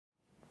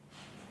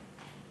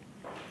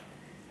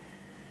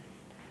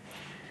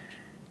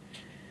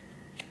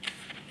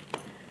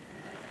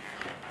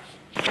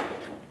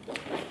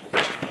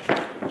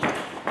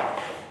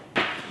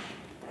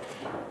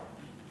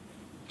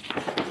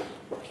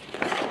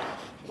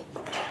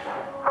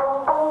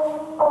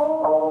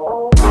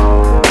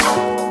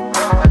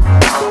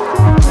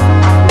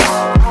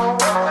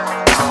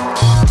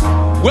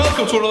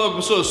another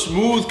episode of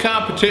Smooth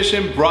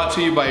Competition brought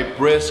to you by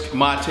BRISK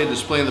Mate,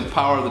 displaying the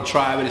power of the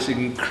tribe. It is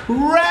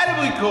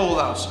incredibly cold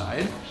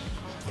outside.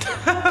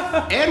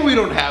 And we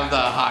don't have the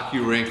hockey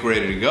rink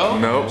ready to go.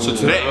 Nope. So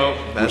today,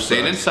 we're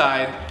staying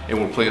inside and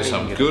we're playing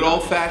some good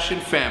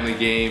old-fashioned family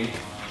game,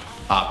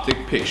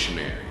 OpTic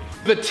Pictionary.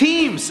 The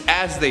teams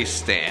as they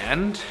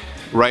stand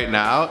right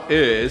now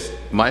is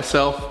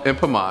myself and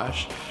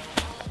Pamaj.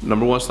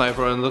 #1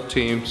 sniper on the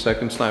team,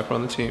 2nd sniper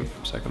on the team,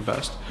 2nd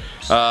best.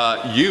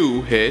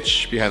 You,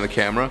 Hitch, behind the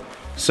camera,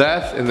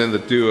 Seth, and then the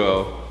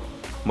duo,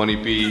 Money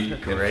B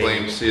and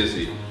Flame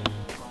Sizzy.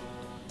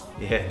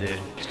 Yeah, dude.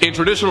 In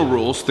traditional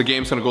rules, the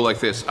game's gonna go like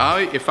this.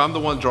 If I'm the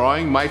one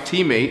drawing, my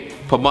teammate,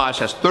 Pamaj,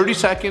 has 30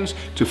 seconds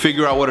to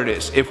figure out what it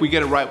is. If we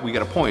get it right, we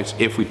get a point.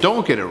 If we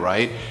don't get it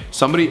right,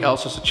 somebody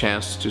else has a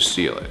chance to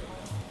steal it.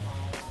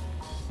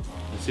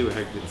 Let's see what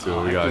Heck did.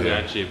 So we got Heck here.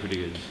 actually pretty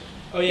good.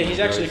 Oh yeah, he's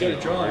actually good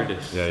at drawing. Yeah,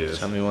 he is.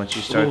 Tell me once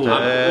you start Ooh,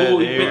 that. ooh,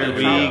 he There bit the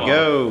we foul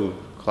go.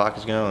 Clock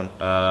is going.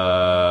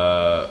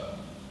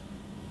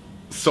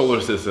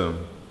 Solar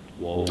system.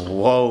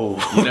 Whoa.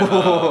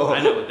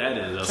 I know what that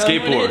is. Tell me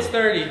when Skateboard. it's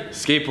 30.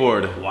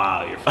 Skateboard.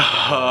 Wow, you're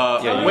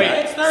Tell me when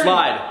it's 30.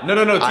 Slide. No, I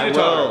teeter totter.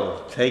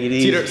 will. Take it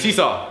easy. Teeter,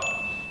 seesaw.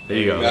 There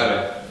you go. Got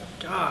it.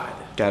 God,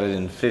 Got it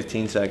in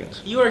 15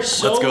 seconds. you are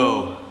so. Let's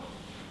go.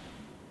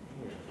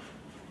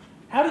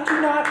 How did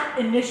you not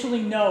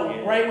initially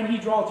know right when he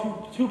drew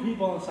two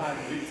people on the side?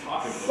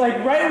 Like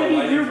right when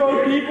he drew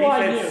both people,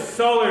 I knew.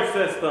 solar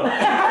system.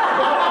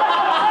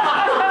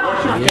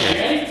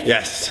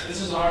 Yes.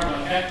 This is a hard one,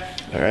 okay?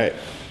 All right.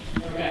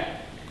 Okay.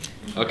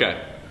 Okay.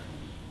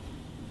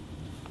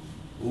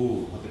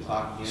 Ooh, look at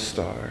clock again.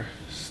 Star.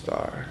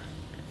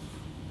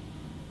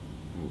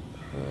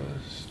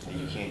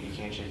 You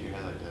can't shake your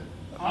head like that.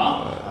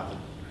 Huh?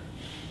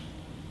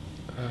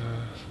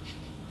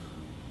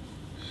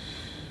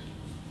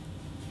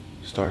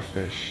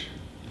 Starfish.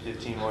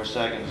 15 more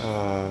seconds.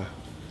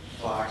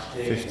 Clock's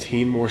ticking.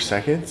 15 more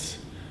seconds?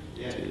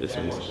 Yeah, This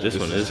 10 more one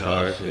seconds. is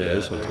hard. Yeah,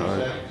 this one's 30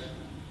 hard. seconds.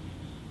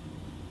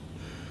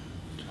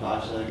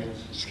 5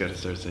 seconds. Just gotta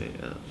start saying,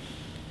 yeah.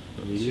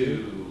 2,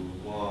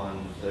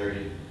 1,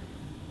 30.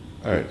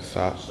 All right,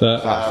 stop.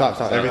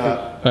 Stop. Everything.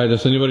 All right,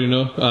 does anybody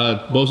know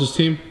Bose's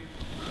team?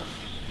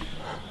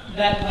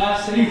 That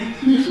last thing.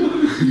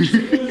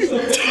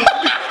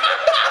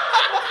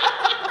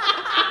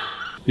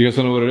 You guys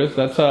don't know what it is?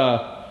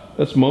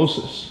 That's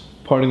Moses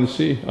parting the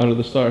sea under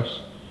the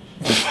stars.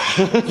 That's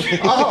what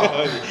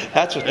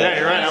that is.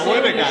 you're right. I'm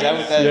with it, guys. Is that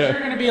what that is? Yeah. You're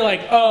gonna be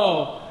like,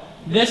 oh,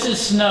 this is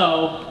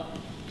snow.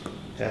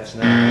 That's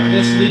not.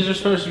 These are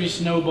supposed to be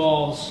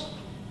snowballs.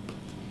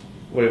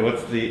 Wait,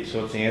 what's the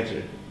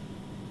answer?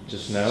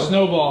 Just snow?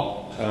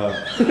 Snowball.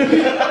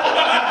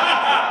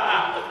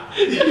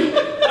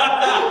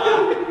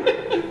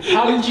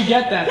 How did you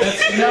get that?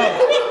 That's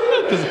snow.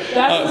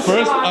 That's the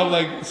First, sky. I'm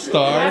like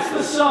stars. That's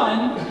the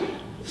sun,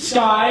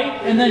 sky,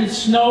 and then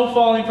snow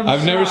falling from the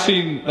I've never sky.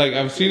 seen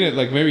I've seen it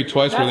like maybe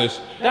twice where there's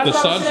That's the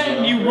what I'm sun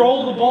saying. You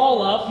roll the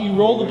ball up. You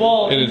roll the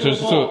ball. and it into a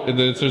turns ball.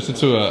 into it turns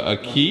into a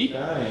key.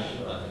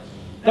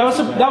 That was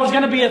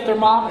gonna be a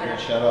thermometer.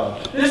 Shut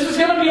up. This was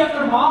gonna be a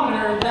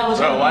thermometer that was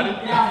Bro, why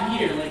gonna be down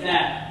here like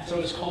that, so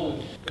it's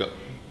cold. Go.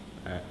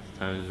 Alright,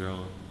 time is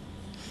rolling.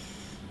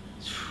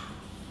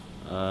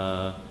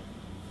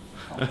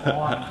 Come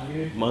on,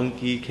 dude.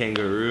 Monkey,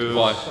 kangaroo.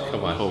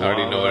 Come on. I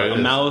already know what it A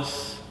is.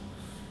 mouse.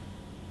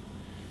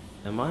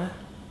 Am I? I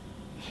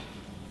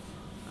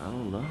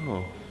don't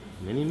know.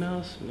 Minnie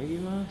Mouse? Mickey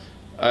Mouse?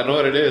 I know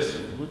what it is.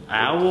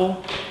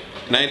 Owl?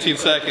 19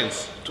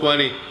 seconds.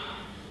 20.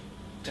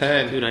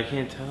 10. Dude, I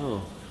can't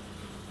tell.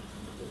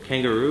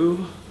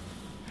 Kangaroo?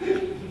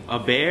 A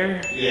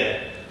bear?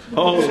 Yeah.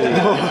 Oh, You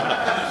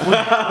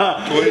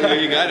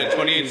got it.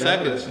 28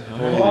 seconds.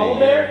 Koala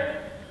bear?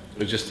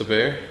 It's just a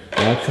bear.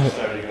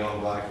 Started going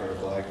black for a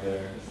black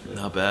there.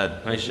 not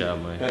bad. Nice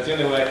job, Mike. That's the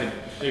only way I can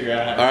figure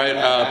out how All right,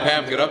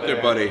 Pam, get up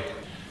there, buddy.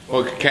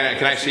 Well,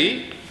 can I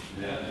see?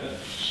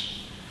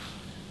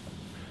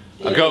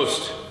 A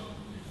ghost.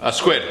 A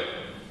squid.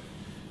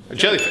 A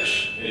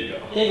jellyfish.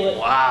 Piglet.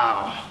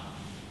 Wow.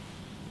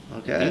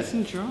 Okay.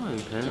 Decent drawing,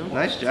 Pam.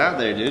 Nice job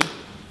there, dude.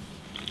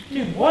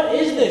 Dude, what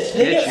is this?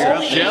 They Hitch, get all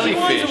the easy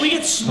Jellyfish. ones and we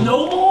get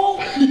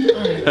snowball?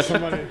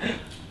 Somebody.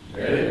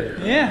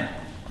 Yeah.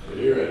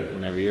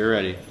 Whenever you're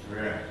ready.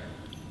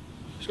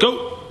 Let's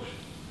go.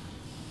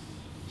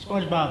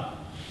 SpongeBob.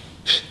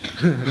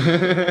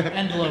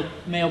 Envelope.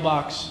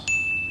 Mailbox.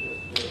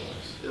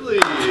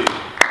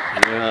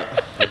 Yeah.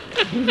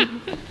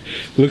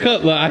 Look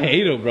how I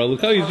hate him, bro.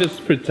 Look how he's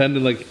just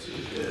pretending like.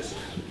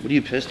 What are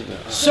you pissed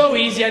about? So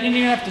easy, I didn't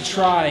even have to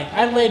try.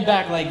 I laid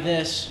back like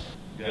this.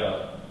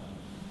 Yeah.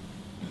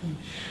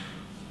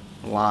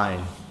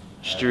 Line.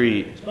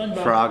 Street.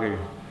 SpongeBob. Frogger.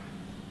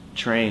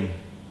 Train.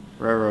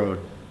 Railroad.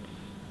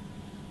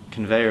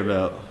 Conveyor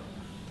belt.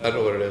 I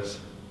know what it is.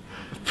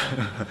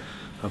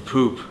 A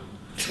poop.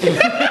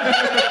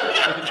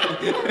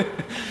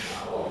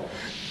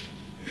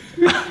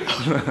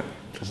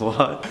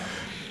 What?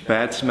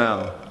 Bad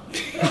smell.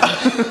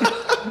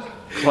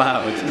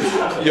 Clouds.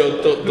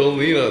 Yo, don't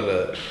lean on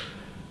that.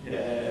 Yeah,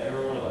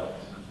 everyone relax.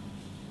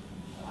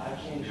 I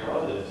can't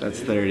draw this. That's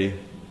 30.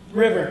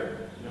 River.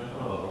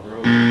 No,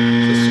 bro.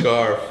 It's a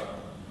scarf.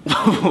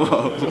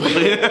 Whoa.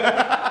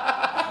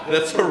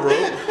 That's a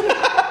rope.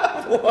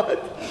 What?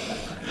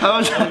 How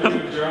is that?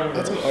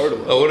 That's an hard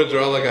one. I want to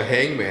draw like a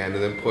hangman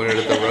and then point it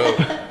at the rope.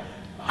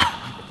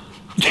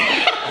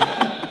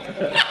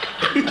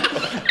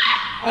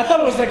 I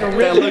thought it was like a river.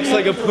 That looks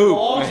like a poop,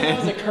 It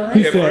was a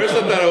current. At first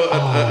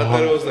I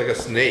thought it was like a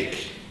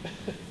snake.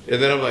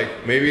 And then I'm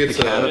like, maybe it's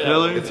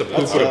caterpillar? It's a poop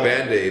with a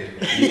Band-Aid.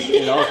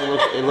 It also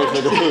looks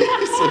like a poop.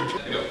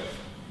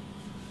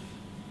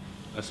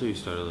 That's who you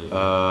started leaving.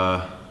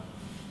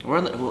 We're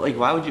on the, like,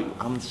 why would you?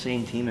 I'm the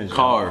same team as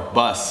Car,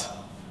 bus,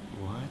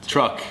 What?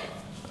 truck,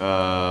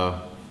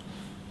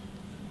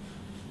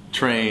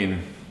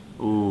 train,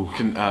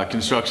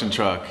 construction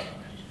truck,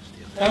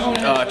 Tell me when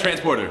it hits 30.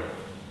 transporter.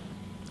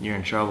 You're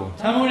in trouble.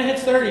 Tell me when it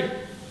hits 30.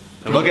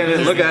 Look at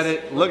it. Look at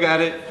it. Look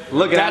at it.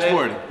 Look at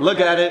Dashboard. it. Look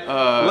at it.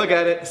 Look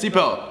at it.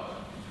 Seatbelt.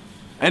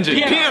 Engine.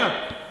 Piano.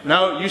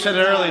 No, you said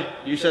it early.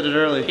 You said it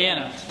early.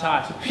 Piano. It's a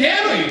tie.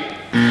 Piano!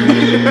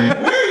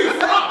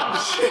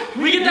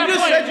 We get that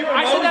point. I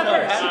said that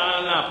first.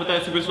 No, put that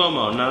in super slow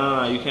mo.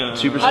 No, you can't.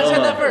 Super I slow said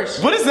mo. that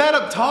first. What is that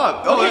up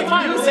top? Oh, Okay, that's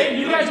fine. music.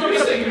 You guys don't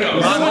get a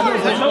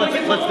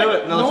Let's do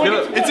it. No, let's do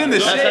it. It's in the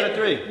Best shit. out of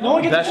 3. No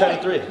one gets Best a out of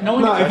point. 3. No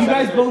one No, gets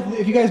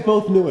if you guys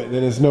both knew it,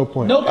 then there's no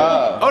point. no point.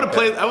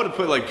 I would have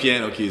put like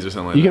piano keys or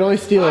something You like can only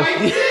steal it.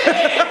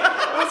 that.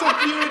 That's a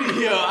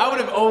beauty, yo. I would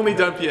have only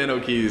done piano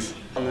keys.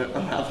 On the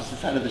opposite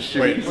side of the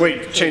street.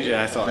 Wait, change it.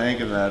 I saw it. Think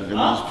about it.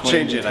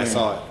 Change it. I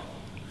saw it.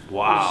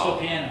 Still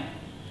piano.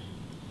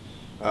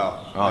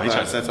 Oh, he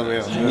tried to say something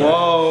else.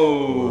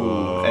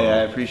 Whoa. Hey,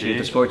 I appreciate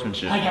the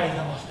sportsmanship. I got it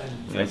almost done.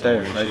 Right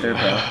there,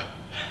 pal.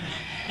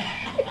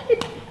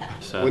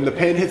 When the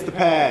pen hits the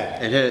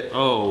pad. It hit.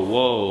 Oh,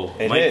 whoa.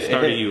 It Mike hit, it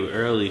started hit. you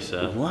early,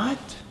 Seth. What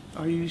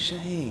are you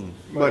saying?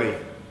 Money.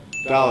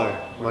 Dollar.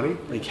 Money?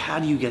 Like, how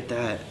do you get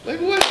that?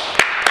 Like what?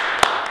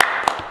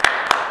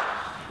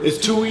 It's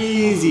too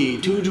easy.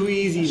 Too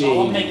easy, That's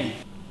all I'm Dave. making.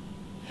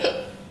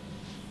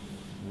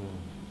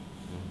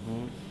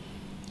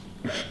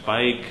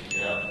 Bike.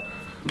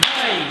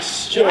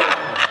 Nice.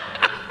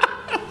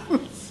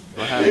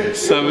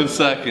 7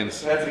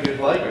 seconds. That's a good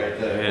bike right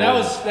there. That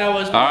was.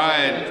 All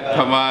right,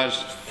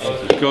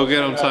 Pamaj, go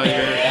get him, Tiger.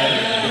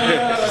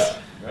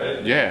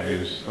 Yeah, I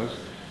mean,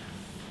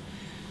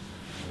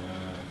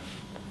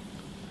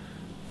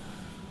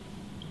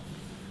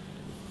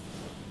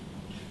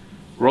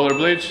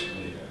 rollerblades.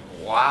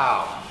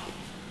 Wow.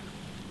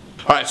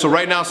 All right, so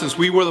right now, since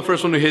we were the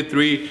first one to hit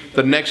 3,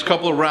 the next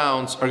couple of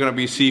rounds are gonna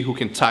be see who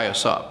can tie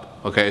us up.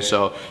 Okay,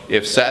 so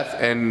if Seth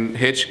and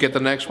Hitch get the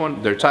next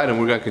one, they're tied, and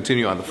we're gonna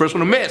continue on. The first one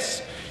to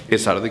miss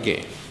is out of the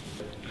game.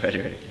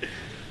 Ready.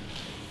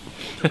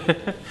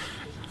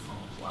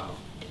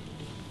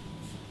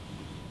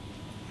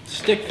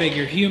 Stick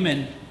figure,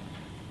 human.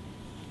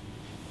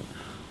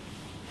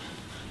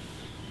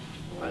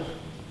 What?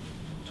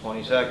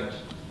 20 seconds.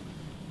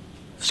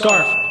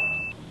 Scarf.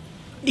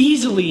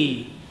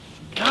 Easily.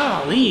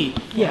 Golly.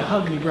 Yeah,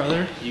 hug me,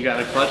 brother. You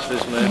gotta clutch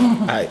this,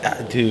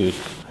 man. Dude.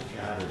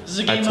 This is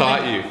a I game taught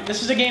of, you.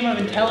 This is a game of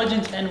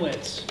intelligence and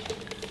wits.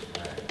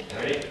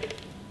 Ready?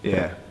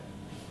 Yeah.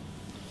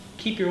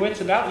 Keep your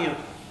wits about you.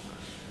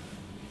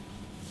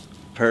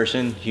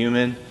 Person,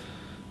 human,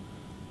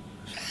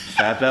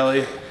 fat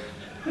belly,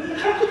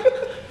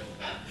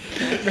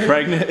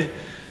 pregnant,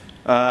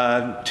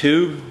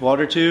 tube,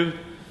 water tube,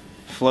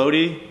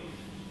 floaty,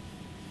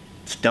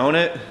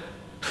 donut,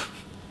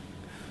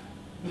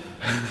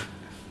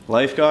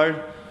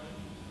 lifeguard.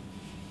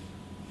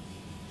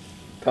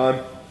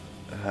 Time.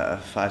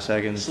 5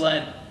 seconds.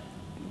 Sled.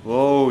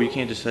 Whoa, you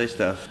can't just say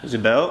stuff. Is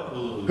it belt?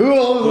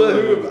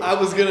 Who? I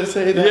was gonna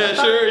say that. Yeah,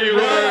 sure you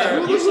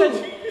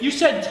were. You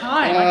said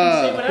time. I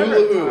can say whatever.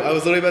 Hula. I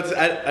was literally about to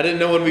say, I didn't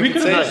know when we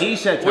could say No, it. he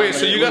said time. Wait,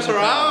 so you guys are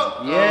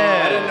out?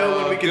 Yeah. I didn't know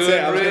when we could say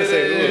it. I was gonna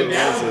say hula.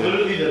 That was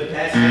literally the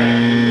best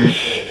thing.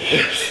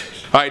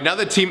 All right, now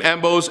that Team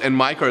Embos and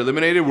Mike are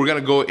eliminated, we're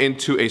gonna go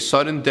into a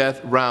sudden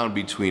death round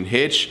between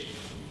Hitch,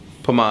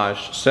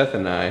 Pamaj, Seth,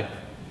 and I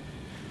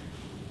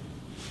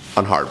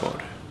on hard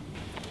mode.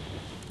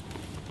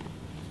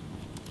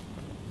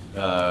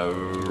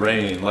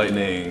 Rain,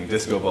 lightning,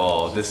 disco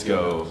ball,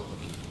 disco,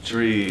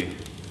 tree,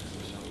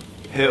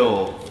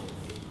 hill,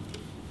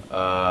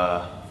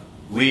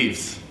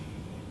 leaves,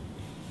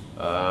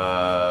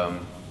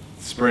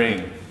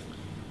 spring,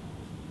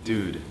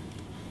 dude,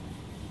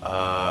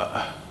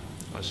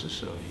 This is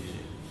so easy.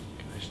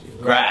 Can I steal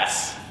it?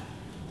 grass,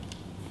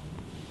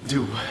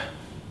 dude,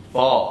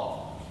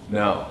 fall,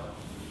 no,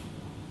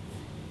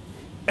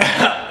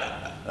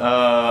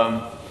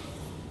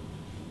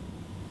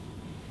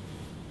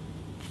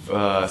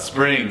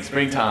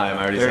 springtime,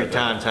 I already said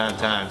that.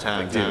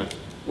 Time.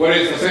 What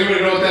is, does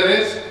anybody know what that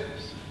is?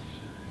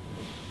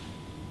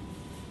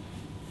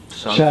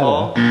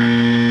 Sunfall.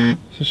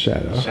 It's a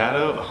shadow.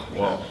 Shadow?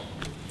 Whoa.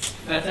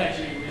 That's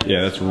actually.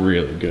 Yeah, that's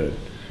really good.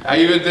 I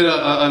even did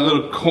a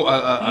little.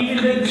 He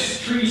even did the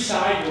tree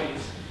sideways.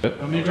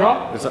 Want me to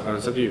draw? It's up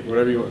to you.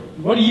 Whatever you want.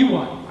 What do you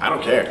want? I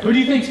don't care. Who do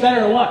you think's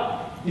better or what?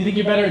 Do you think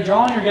you're better at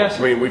drawing or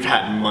guessing? I mean, we've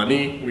had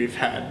money. We've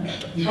had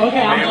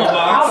Okay, I'll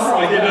draw.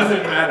 like, it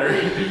doesn't matter.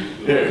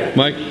 Yeah.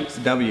 Mike. It's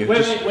a W.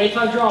 Wait till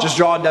I draw. Just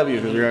draw a W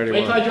because we already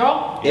Wait till I won.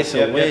 draw? It's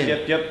a win.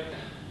 Yep.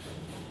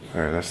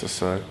 All right, that's the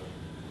sun.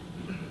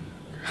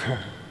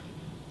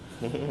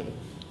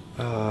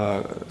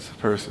 It's a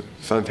person.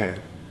 Suntan.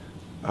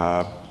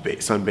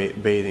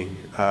 Sunbathing.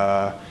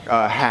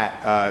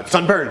 Hat.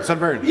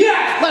 Sunburn.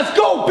 Yeah! Let's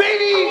go,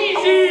 baby!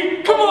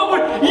 Easy! Come on,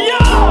 boy! Yeah!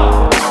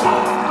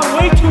 I'm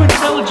way too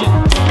intelligent.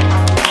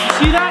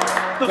 You see that?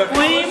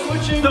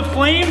 The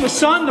flame, the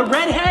sun, the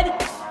redhead?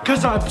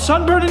 Because I'm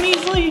sunburning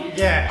easily?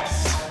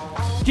 Yes.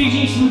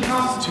 GG smooth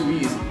comp. Too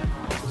easy.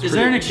 Is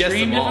there an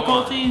extreme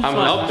difficulty? I'm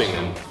helping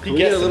him. Can we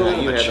get a little bit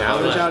of a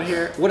challenge out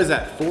here? What is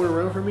that? 4 in a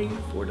row for me?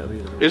 4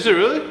 W's in a row. Is it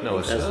really? No,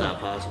 it's That's not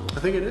possible. I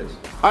think it is.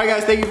 All right,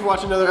 guys, thank you for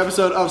watching another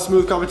episode of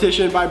Smooth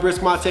Competition by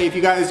Brisk Mate. If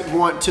you guys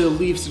want to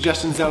leave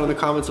suggestions down in the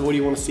comments of what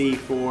you want to see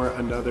for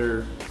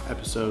another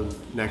episode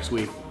next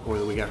week or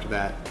the week after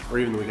that, or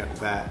even the week after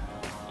that,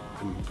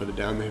 and put it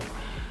down there.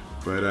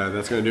 But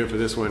that's going to do it for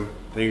this one.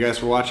 Thank you guys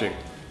for watching.